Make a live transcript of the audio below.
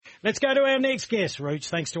Let's go to our next guest, Rooch,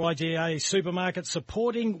 thanks to IGA Supermarket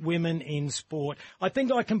supporting women in sport. I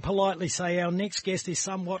think I can politely say our next guest is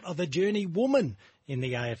somewhat of a journey woman in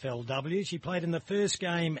the AFLW. She played in the first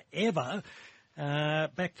game ever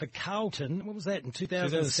back for Carlton. What was that, in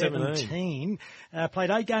 2017?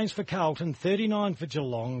 Played 8 games for Carlton, 39 for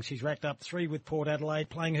Geelong. She's racked up 3 with Port Adelaide,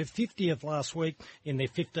 playing her 50th last week in their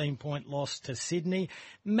 15-point loss to Sydney.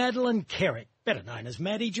 Madeline KERYK, better known as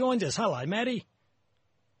Maddie, joins us. Hello, Maddie.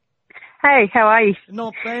 Hey, how are you?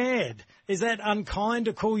 Not bad. Is that unkind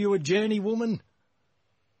to call you a journey woman?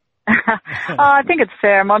 I think it's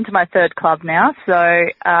fair. I'm on to my 3rd club now, so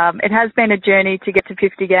it has been a journey to get to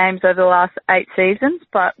 50 games over the last 8 seasons,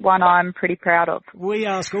 but one I'm pretty proud of. We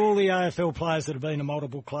ask all the AFL players that have been to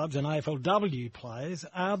multiple clubs and AFLW players,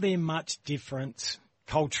 are there much difference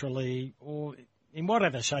culturally or in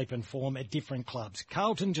whatever shape and form at different clubs?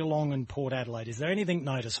 Carlton, Geelong and Port Adelaide, is there anything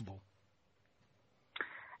noticeable?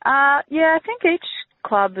 Yeah, I think each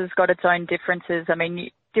club has got its own differences. I mean,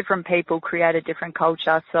 different people create a different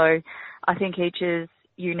culture, so I think each is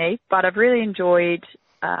unique. But I've really enjoyed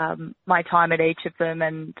my time at each of them,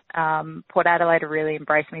 and Port Adelaide have really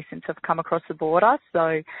embraced me since I've come across the border.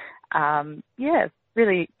 So, yeah,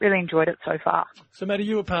 really enjoyed it so far. So, Maddie,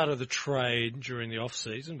 you were part of the trade during the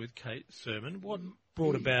off-season with Kate Sermon. What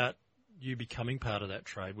brought about you becoming part of that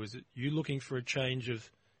trade? Was it you looking for a change of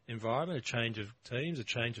environment, a change of teams, a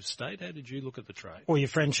change of state? How did you look at the trade? Or your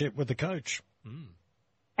friendship with the coach?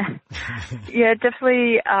 Yeah,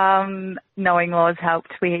 definitely knowing Loz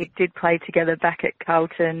helped. We did play together back at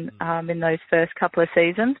Carlton in those first couple of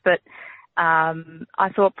seasons, but I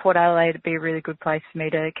thought Port Adelaide would be a really good place for me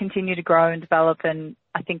to continue to grow and develop, and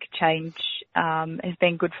I think change has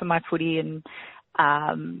been good for my footy, and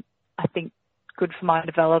I think good for my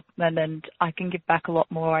development, and I can give back a lot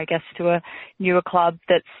more, I guess, to a newer club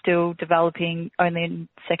that's still developing, only in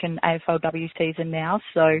 2nd AFLW season now.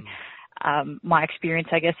 So my experience,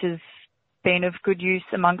 I guess, has been of good use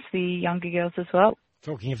amongst the younger girls as well.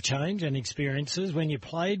 Talking of change and experiences, when you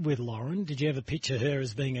played with Lauren, did you ever picture her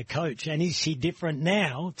as being a coach? And is she different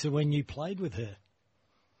now to when you played with her?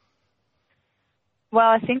 Well,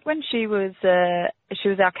 I think when she was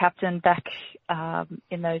our captain back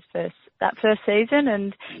in that first season,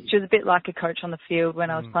 and she was a bit like a coach on the field when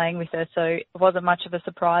I was playing with her. So it wasn't much of a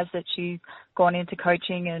surprise that she's gone into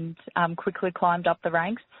coaching and quickly climbed up the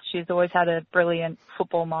ranks. She's always had a brilliant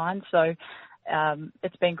football mind, so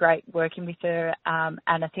it's been great working with her. And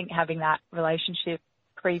I think having that relationship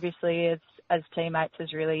previously as teammates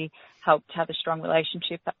has really helped have a strong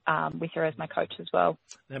relationship with her as my coach as well.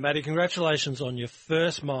 Now, Maddie, congratulations on your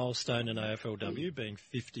first milestone in AFLW, being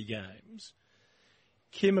 50 games.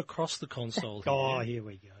 Kim across the console Here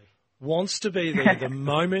we go. Wants to be there the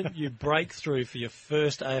moment you break through for your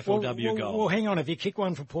first AFLW goal. Well, hang on. Have you kicked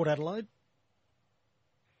one for Port Adelaide?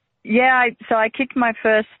 Yeah, so I kicked my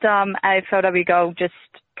first AFLW goal just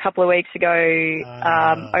a couple of weeks ago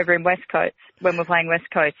over in West Coast when we were playing West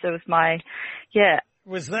Coast. It was my,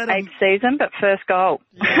 was that 8th season, but first goal.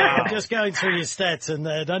 Yeah, just going through your stats, and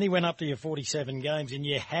it only went up to your 47 games, and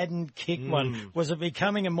you hadn't kicked one. Was it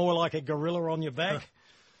becoming more like a gorilla on your back?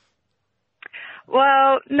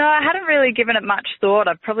 Well, no, I hadn't really given it much thought.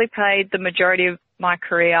 I've probably played the majority of my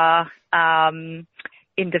career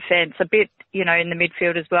in defence, a bit, in the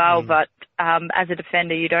midfield as well, but as a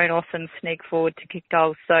defender, you don't often sneak forward to kick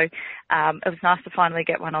goals. So it was nice to finally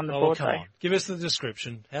get one on the board, though. Give us the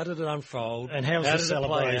description. How did it unfold? And how was the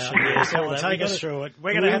celebration? Yeah, take us through it.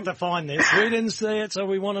 We're going to have to find this. We didn't see it, so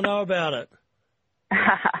we want to know about it. It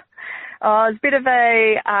was a bit of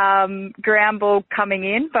a ground ball coming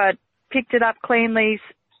in, but picked it up cleanly,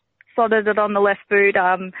 slotted it on the left boot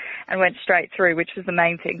and went straight through, which was the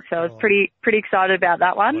main thing. So I was pretty excited about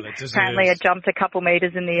that one. Well, apparently I jumped a couple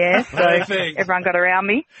metres in the air, so everyone got around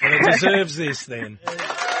me. Well, it deserves this then.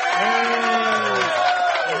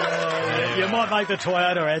 You might make the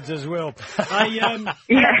Toyota ads as well.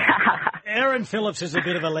 Erin Phillips is a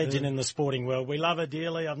bit of a legend in the sporting world. We love her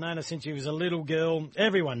dearly. I've known her since she was a little girl.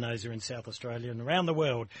 Everyone knows her in South Australia and around the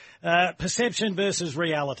world. Perception versus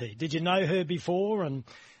reality. Did you know her before, and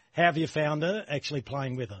how have you found her actually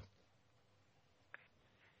playing with her?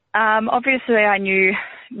 Obviously, I knew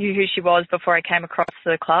who she was before I came across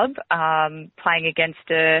the club, playing against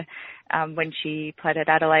her when she played at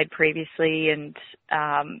Adelaide previously, and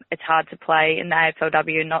it's hard to play in the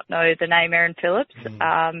AFLW and not know the name Erin Phillips.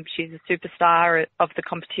 She's a superstar of the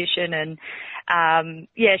competition, and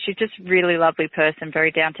she's just a really lovely person,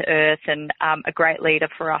 very down to earth, and a great leader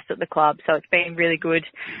for us at the club. So it's been really good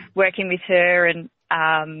working with her and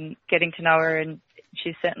getting to know her, and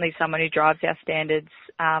she's certainly someone who drives our standards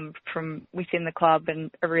from within the club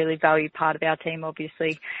and a really valued part of our team,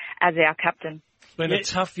 obviously, as our captain. It's been a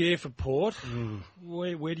tough year for Port.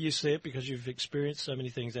 Where do you see it? Because you've experienced so many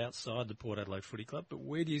things outside the Port Adelaide Footy Club, but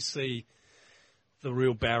where do you see the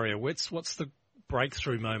real barrier? What's the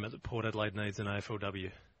breakthrough moment that Port Adelaide needs in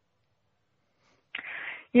AFLW?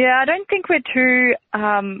 Yeah, I don't think we're too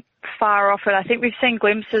far off it. I think we've seen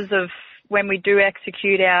glimpses of when we do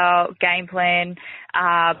execute our game plan,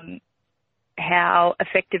 how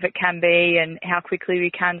effective it can be and how quickly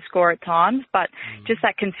we can score at times. But just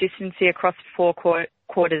that consistency across 4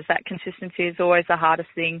 quarters, that consistency is always the hardest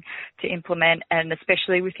thing to implement. And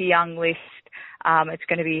especially with a young list, it's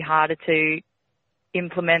going to be harder to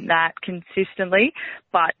implement that consistently.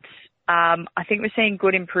 But I think we're seeing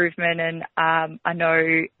good improvement, and I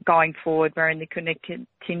know going forward we're only going to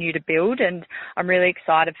continue to build, and I'm really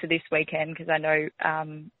excited for this weekend because I know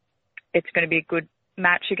it's going to be a good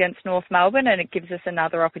match against North Melbourne, and it gives us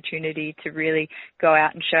another opportunity to really go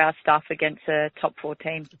out and show our stuff against a top 4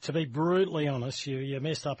 team. To be brutally honest, you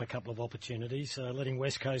messed up a couple of opportunities, letting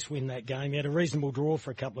West Coast win that game. You had a reasonable draw for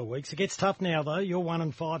a couple of weeks. It gets tough now, though. You're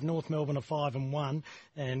 1-5, North Melbourne are 5-1,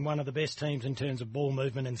 and one of the best teams in terms of ball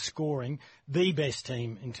movement and scoring, the best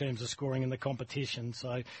team in terms of scoring in the competition.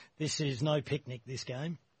 So this is no picnic, this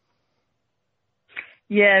game.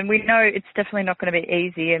 Yeah, and we know it's definitely not going to be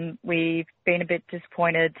easy, and we've been a bit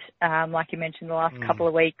disappointed, like you mentioned, the last couple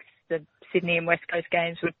of weeks. The Sydney and West Coast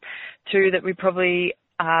games were 2 that we probably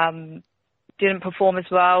didn't perform as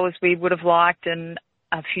well as we would have liked, and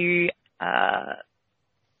a few, I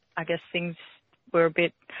guess, things were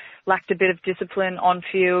lacked a bit of discipline on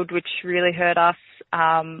field, which really hurt us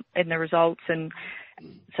in the results, and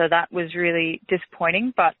so that was really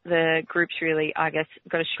disappointing, but the group's really, I guess,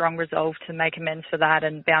 got a strong resolve to make amends for that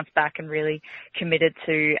and bounce back and really committed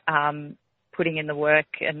to putting in the work.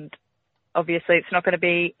 And obviously it's not going to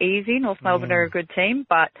be easy. North Melbourne are a good team,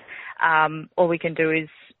 but all we can do is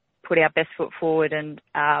put our best foot forward and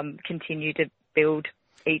continue to build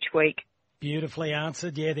each week. Beautifully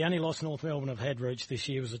answered. Yeah, the only loss North Melbourne have had, Roach, this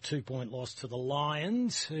year was a 2-point loss to the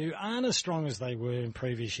Lions, who aren't as strong as they were in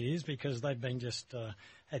previous years because they've been just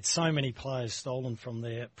had so many players stolen from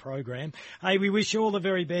their program. Hey, we wish you all the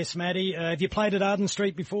very best, Maddie. Have you played at Arden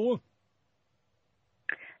Street before?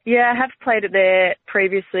 Yeah, I have played it there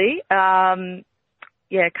previously. Coming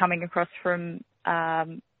across from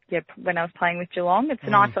when I was playing with Geelong. It's a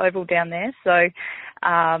nice oval down there, so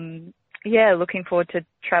looking forward to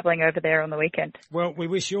travelling over there on the weekend. Well, we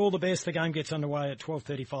wish you all the best. The game gets underway at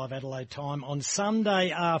 12:35 Adelaide time on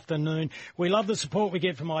Sunday afternoon. We love the support we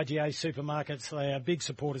get from IGA Supermarkets. They are big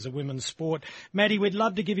supporters of women's sport. Maddie, we'd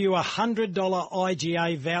love to give you a $100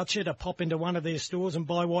 IGA voucher to pop into one of their stores and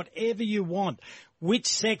buy whatever you want. Which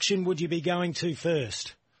section would you be going to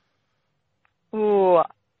first? Ooh,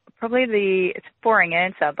 probably it's a boring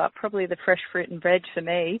answer, but probably the fresh fruit and veg for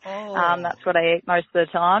me. That's what I eat most of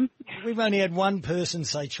the time. We've only had one person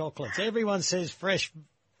say chocolates. Everyone says fresh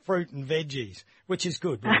fruit and veggies, which is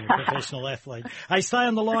good being a professional athlete. Hey, stay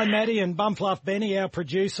on the line, Maddie, and Bumfluff Benny, our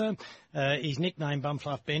producer. He's nicknamed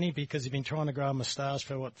Bumfluff Benny because he's been trying to grow a moustache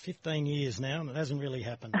for, 15 years now, and it hasn't really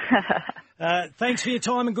happened. Thanks for your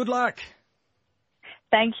time and good luck.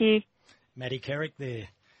 Thank you. Maddie KERYK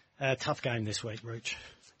there. Tough game this week, Rooch.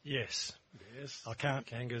 Yes. I can't.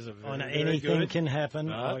 Kangas are I know very anything good. can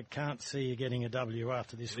happen. I can't see you getting a W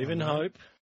after this one. Live in hope.